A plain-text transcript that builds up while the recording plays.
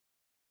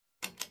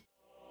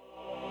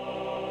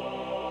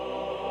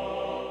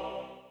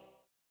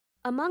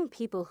Among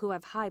people who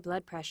have high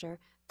blood pressure,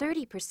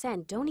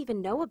 30% don't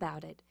even know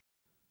about it.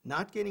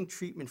 Not getting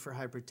treatment for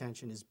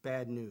hypertension is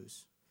bad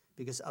news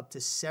because up to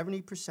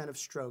 70% of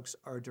strokes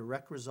are a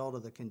direct result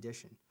of the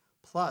condition.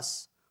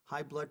 Plus,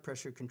 high blood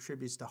pressure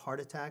contributes to heart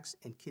attacks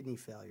and kidney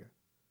failure.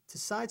 To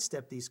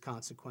sidestep these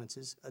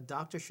consequences, a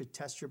doctor should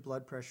test your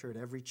blood pressure at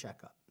every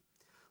checkup.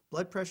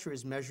 Blood pressure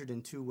is measured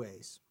in two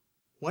ways.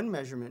 One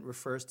measurement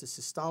refers to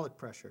systolic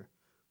pressure,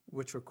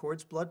 which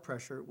records blood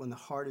pressure when the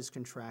heart is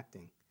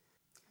contracting.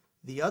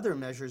 The other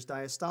measures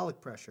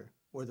diastolic pressure,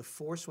 or the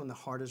force when the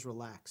heart is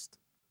relaxed.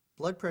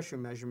 Blood pressure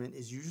measurement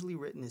is usually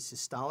written as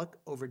systolic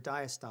over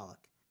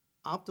diastolic.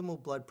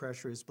 Optimal blood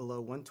pressure is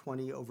below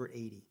 120 over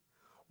 80,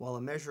 while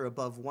a measure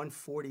above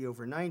 140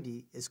 over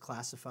 90 is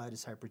classified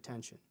as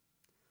hypertension.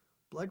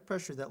 Blood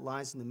pressure that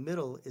lies in the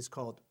middle is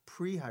called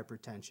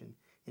prehypertension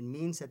and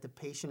means that the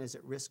patient is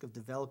at risk of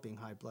developing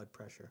high blood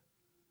pressure.